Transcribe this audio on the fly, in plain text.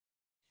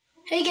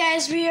Hey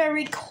guys, we are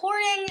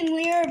recording and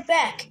we are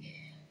back.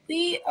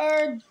 We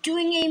are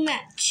doing a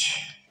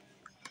match.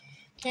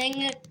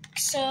 Dang it.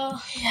 So,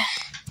 yeah.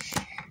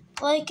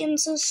 Like and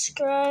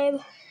subscribe.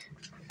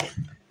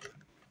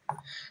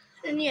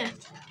 And yeah.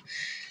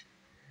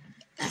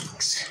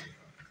 Thanks.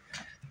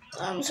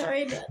 I'm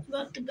sorry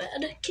about the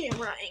bad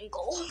camera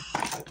angle.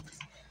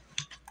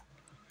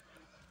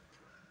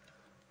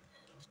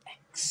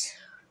 X.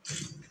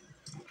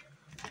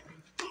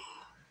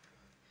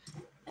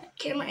 Bad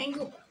camera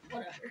angle,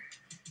 whatever.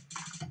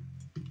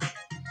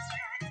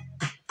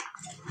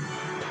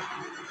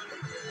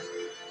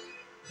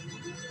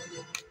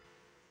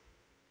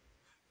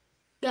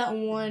 Got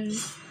one.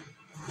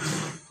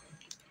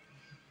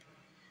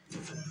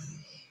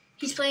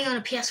 He's playing on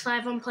a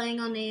PS5. I'm playing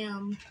on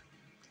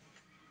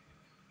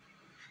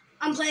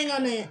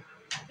a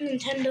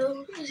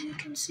Nintendo, as you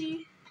can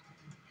see.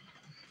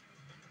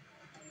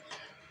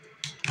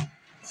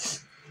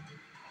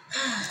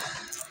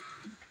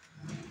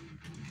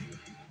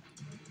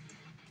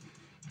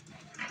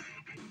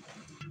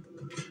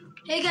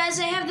 Hey guys,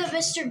 I have the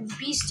Mr.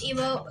 Beast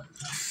emote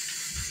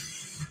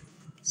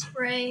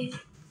spray.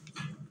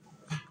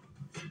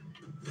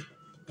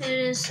 It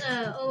is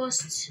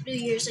almost New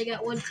Year's. I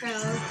got one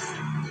crowd.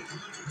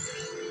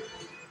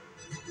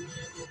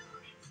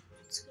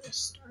 It's gonna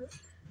start.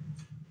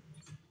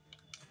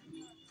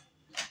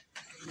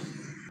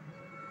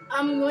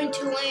 I'm going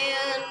to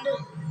land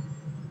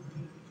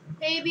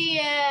maybe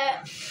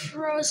at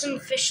Frozen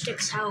Fish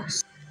Stick's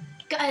house.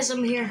 Guys,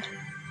 I'm here.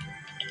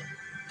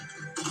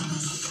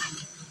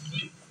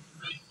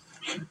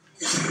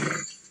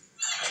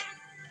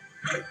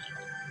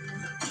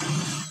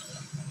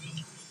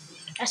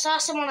 I saw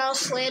someone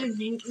else land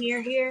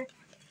near here.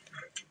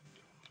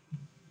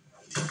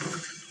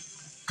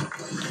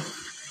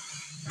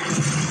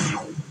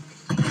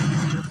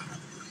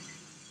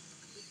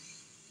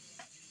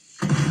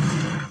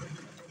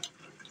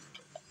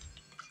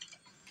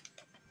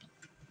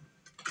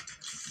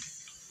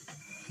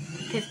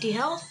 $50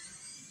 health.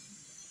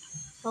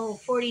 Level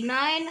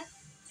 49.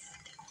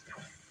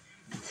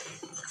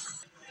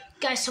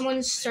 Guys,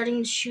 someone's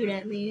starting to shoot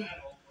at me.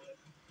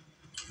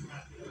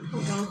 I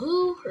don't know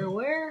who or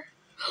where.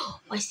 Oh,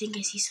 I think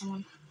I see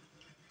someone.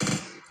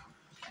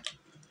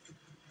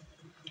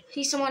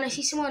 I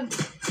see someone.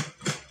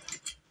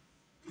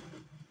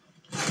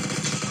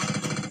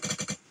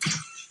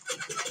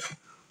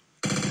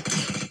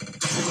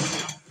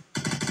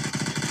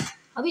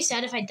 I'll be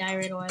sad if I die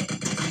right away.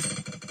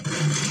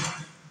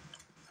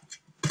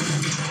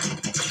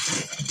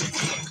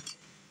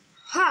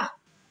 Ha!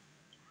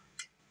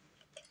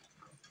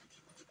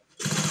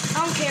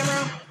 On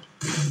camera.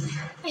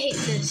 I hate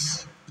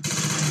this.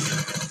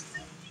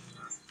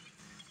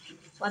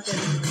 Weapon.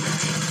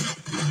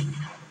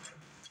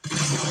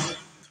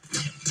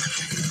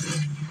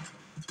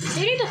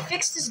 They need to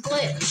fix this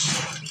glitch.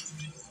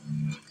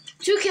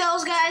 2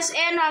 kills, guys,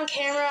 and on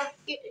camera.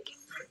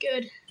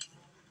 Good.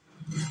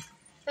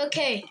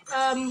 Okay,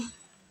 I'm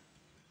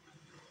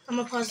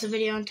gonna pause the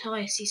video until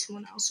I see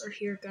someone else or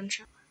hear a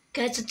gunshot.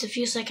 Guys, it's a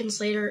few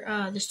seconds later.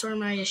 The storm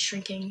night is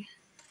shrinking.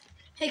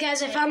 Hey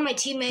guys, I found my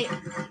teammate.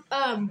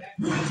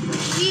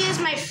 He is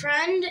my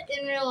friend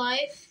in real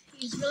life.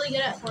 He's really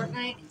good at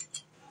Fortnite.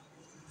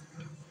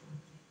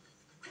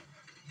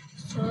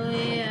 So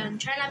yeah, I'm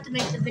trying not to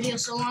make the video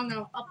so long.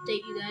 I'll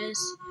update you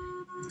guys.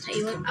 Tell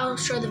you what, I'll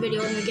show the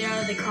video when we get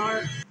out of the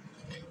car.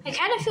 I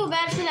kind of feel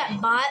bad for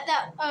that bot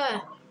that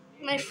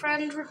my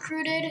friend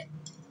recruited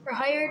or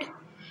hired,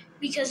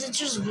 because it's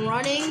just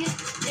running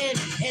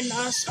and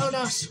us. Oh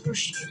no,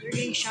 we're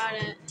getting shot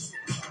at.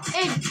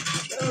 Hey,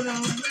 oh no,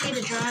 we need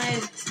to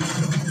drive.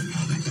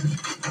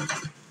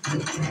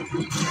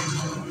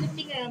 Good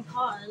thing I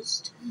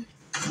unpaused.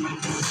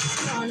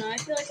 Oh no, I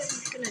feel like I'm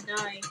gonna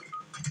die.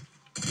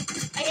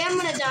 I am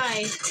gonna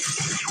die.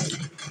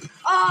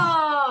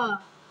 Oh,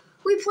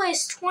 we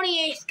placed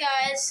 28th,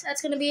 guys.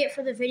 That's gonna be it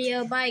for the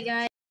video. Bye,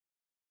 guys.